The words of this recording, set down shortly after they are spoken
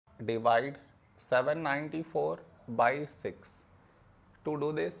divide 794 by 6. To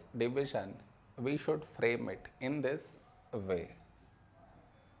do this division, we should frame it in this way.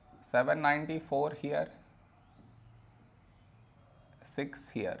 794 here, 6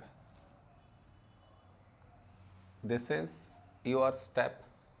 here. This is your step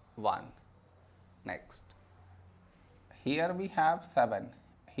 1. Next, here we have 7,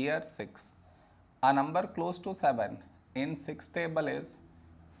 here 6. A number close to 7 in 6 table is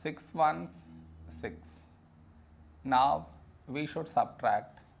 6 ones 6. Now we should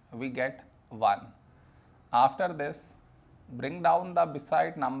subtract, we get 1. After this, bring down the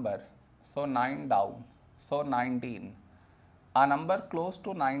beside number, so 9 down, so 19. A number close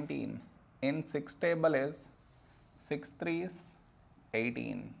to 19 in 6 table is 6 threes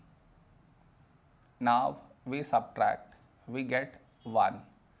 18. Now we subtract, we get 1.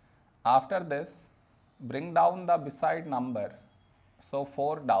 After this, bring down the beside number, so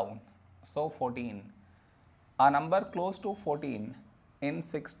 4 down, so 14. A number close to 14 in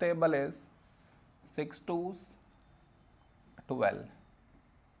 6 table is 6 twos 12.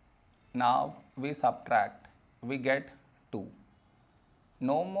 Now we subtract, we get 2.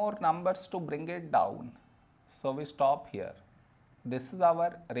 No more numbers to bring it down, so we stop here. This is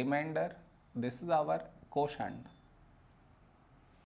our remainder, this is our quotient.